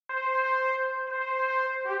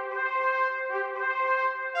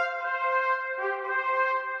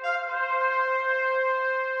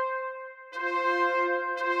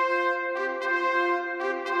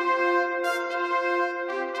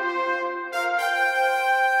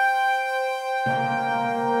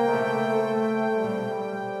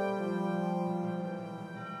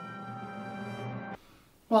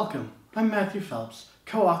Welcome, I'm Matthew Phelps,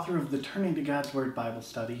 co-author of the Turning to God's Word Bible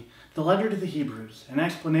study, The Letter to the Hebrews, an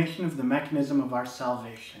explanation of the mechanism of our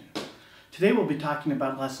salvation. Today we'll be talking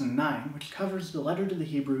about Lesson 9, which covers the Letter to the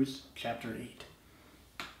Hebrews, chapter 8.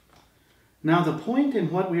 Now the point in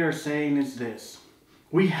what we are saying is this: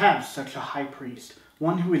 we have such a high priest,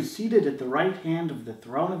 one who is seated at the right hand of the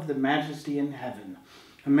throne of the majesty in heaven,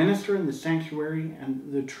 a minister in the sanctuary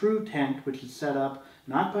and the true tent which is set up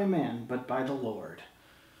not by man, but by the Lord.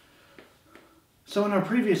 So in our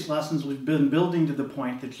previous lessons, we've been building to the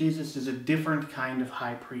point that Jesus is a different kind of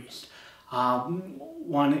high priest.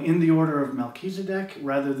 One in the order of Melchizedek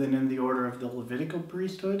rather than in the order of the Levitical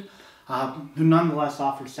priesthood, who nonetheless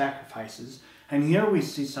offers sacrifices. And here we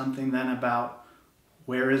see something then about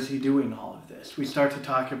where is he doing all of this. We start to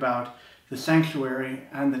talk about the sanctuary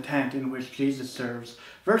and the tent in which Jesus serves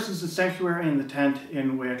versus the sanctuary and the tent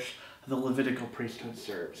in which the Levitical priesthood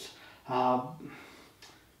serves.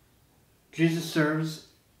 Jesus serves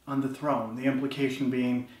on the throne, the implication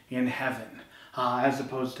being in heaven, as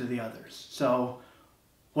opposed to the others. So,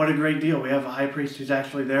 what a great deal. We have a high priest who's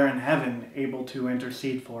actually there in heaven, able to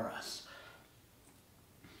intercede for us.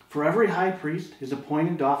 For every high priest is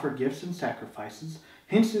appointed to offer gifts and sacrifices.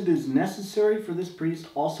 Hence it is necessary for this priest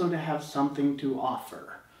also to have something to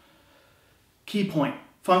offer. Key point,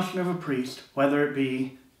 function of a priest, whether it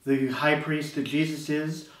be the high priest that Jesus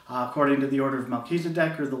is, according to the order of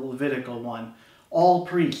Melchizedek, or the Levitical one, all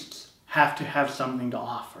priests have to have something to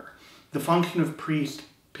offer. The function of priest,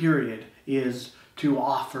 period, is to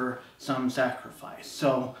offer some sacrifice.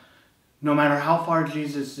 So no matter how far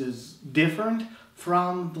Jesus is different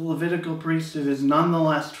from the Levitical priest, it is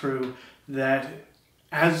nonetheless true that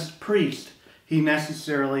as priest, he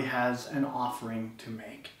necessarily has an offering to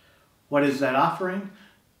make. What is that offering?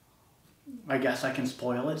 I guess I can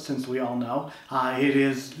spoil it since we all know. It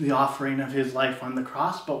is the offering of his life on the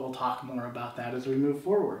cross, but we'll talk more about that as we move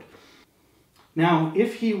forward. Now,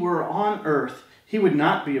 if he were on earth, he would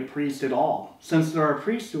not be a priest at all, since there are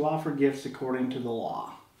priests who offer gifts according to the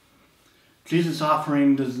law. Jesus'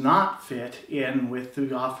 offering does not fit in with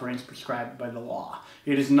the offerings prescribed by the law.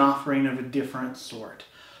 It is an offering of a different sort,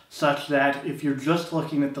 such that if you're just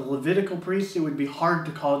looking at the Levitical priests, it would be hard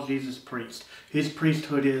to call Jesus priest. His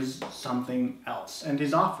priesthood is something else, and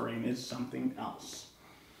his offering is something else.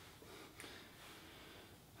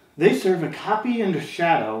 They serve a copy and a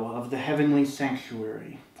shadow of the heavenly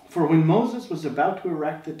sanctuary. For when Moses was about to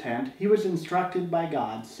erect the tent, he was instructed by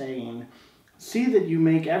God, saying, "See that you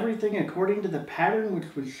make everything according to the pattern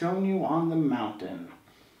which was shown you on the mountain."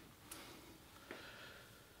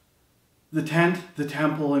 The tent, the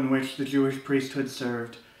temple in which the Jewish priesthood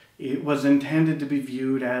served, it was intended to be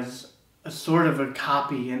viewed as a sort of a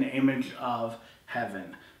copy, an image of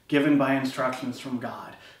heaven, given by instructions from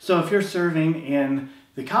God. So if you're serving in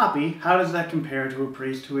the copy, how does that compare to a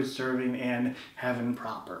priest who is serving in heaven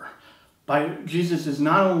proper? Jesus is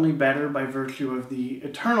not only better by virtue of the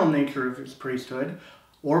eternal nature of his priesthood,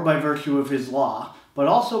 or by virtue of his law, but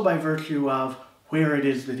also by virtue of where it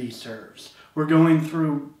is that he serves. We're going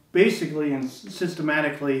through basically and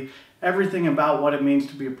systematically everything about what it means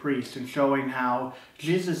to be a priest and showing how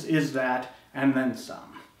Jesus is that and then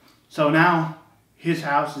some. So now his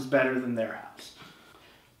house is better than their house.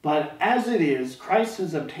 But as it is, Christ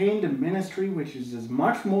has obtained a ministry which is as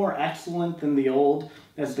much more excellent than the old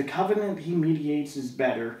as the covenant he mediates is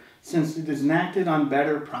better, since it is enacted on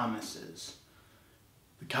better promises.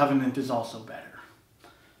 The covenant is also better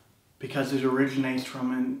because it originates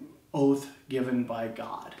from an oath given by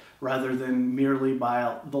God, rather than merely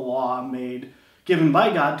by the law given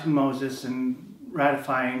by God to Moses and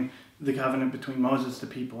ratifying the covenant between Moses, the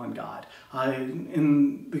people, and God.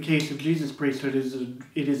 In the case of Jesus' priesthood,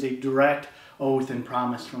 it is a direct oath and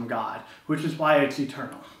promise from God, which is why it's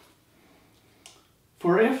eternal.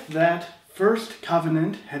 For if that first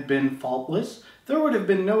covenant had been faultless, there would have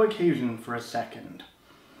been no occasion for a second.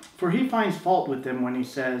 For he finds fault with them when he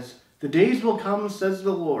says, "The days will come, says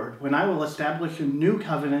the Lord, when I will establish a new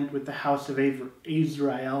covenant with the house of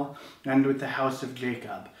Israel and with the house of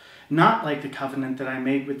Jacob, not like the covenant that I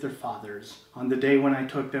made with their fathers on the day when I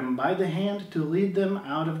took them by the hand to lead them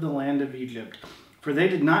out of the land of Egypt. For they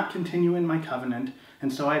did not continue in my covenant,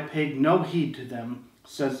 and so I paid no heed to them,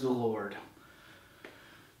 says the Lord."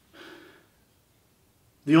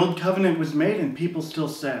 The old covenant was made and people still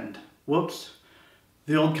sinned. Whoops.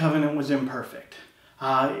 The old covenant was imperfect.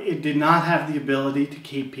 It did not have the ability to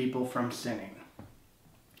keep people from sinning,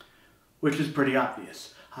 which is pretty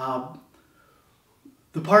obvious.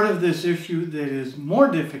 The part of this issue that is more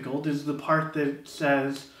difficult is the part that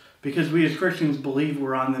says, because we as Christians believe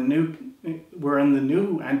we're in the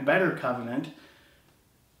new and better covenant,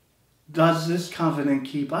 Does this covenant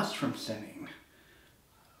keep us from sinning?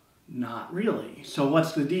 Not really. So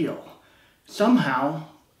what's the deal? Somehow,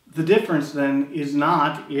 the difference then is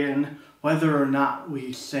not in whether or not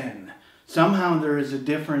we sin. Somehow there is a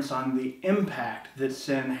difference on the impact that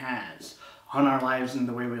sin has on our lives and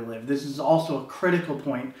the way we live. This is also a critical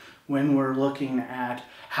point when we're looking at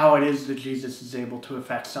how it is that Jesus is able to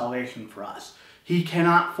effect salvation for us. He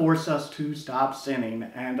cannot force us to stop sinning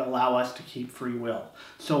and allow us to keep free will.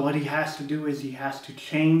 So what he has to do is he has to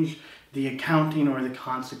change the accounting or the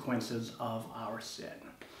consequences of our sin.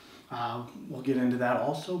 We'll get into that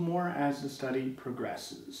also more as the study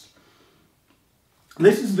progresses.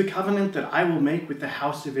 This is the covenant that I will make with the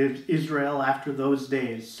house of Israel after those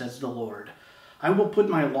days, says the Lord. I will put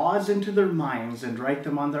my laws into their minds and write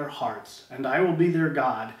them on their hearts, and I will be their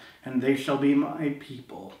God, and they shall be my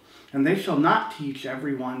people. And they shall not teach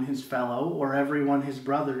everyone his fellow or everyone his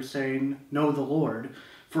brother, saying, Know the Lord,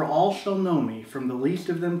 for all shall know me, from the least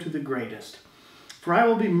of them to the greatest. For I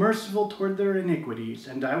will be merciful toward their iniquities,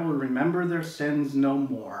 and I will remember their sins no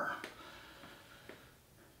more.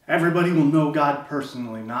 Everybody will know God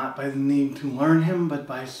personally, not by the need to learn him, but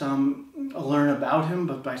by learn about him,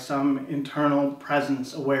 but by some internal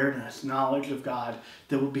presence, awareness, knowledge of God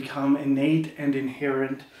that will become innate and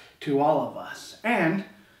inherent to all of us. And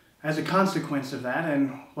as a consequence of that,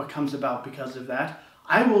 and what comes about because of that,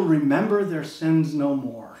 I will remember their sins no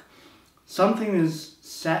more. Something is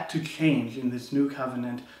set to change in this new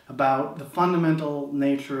covenant about the fundamental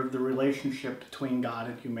nature of the relationship between God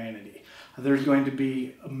and humanity. There's going to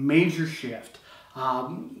be a major shift,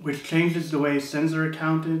 which changes the way sins are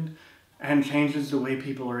accounted and changes the way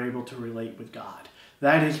people are able to relate with God.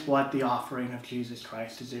 That is what the offering of Jesus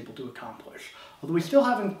Christ is able to accomplish. Although we still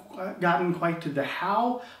haven't gotten quite to the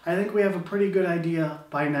how, I think we have a pretty good idea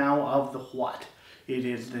by now of the what it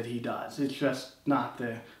is that he does. It's just not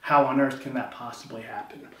the how on earth can that possibly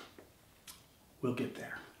happen. We'll get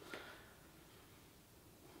there.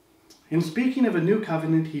 In speaking of a new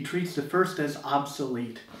covenant, he treats the first as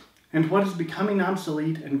obsolete, and what is becoming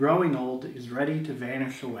obsolete and growing old is ready to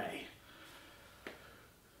vanish away.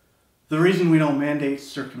 The reason we don't mandate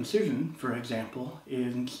circumcision, for example,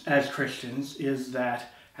 as Christians, is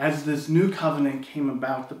that as this new covenant came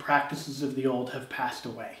about, the practices of the old have passed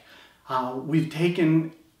away. We've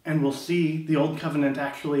taken, and we'll see, the old covenant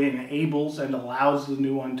actually enables and allows the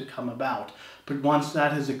new one to come about. But once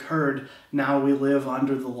that has occurred, now we live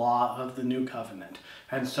under the law of the new covenant.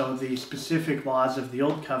 And so the specific laws of the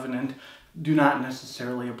old covenant do not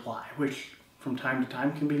necessarily apply, which from time to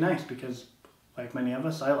time can be nice because, like many of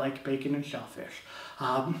us, I like bacon and shellfish.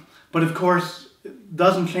 But of course, it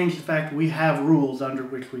doesn't change the fact we have rules under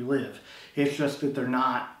which we live. It's just that they're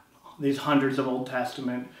not these hundreds of Old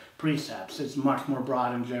Testament precepts. It's much more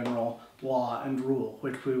broad and general law and rule,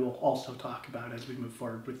 which we will also talk about as we move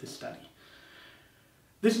forward with this study.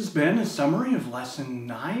 This has been a summary of Lesson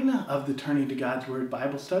 9 of the Turning to God's Word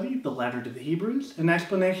Bible Study, the letter to the Hebrews, an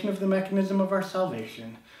explanation of the mechanism of our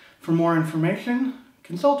salvation. For more information,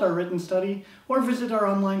 consult our written study or visit our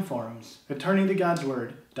online forums at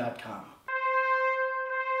turningtogodsword.com.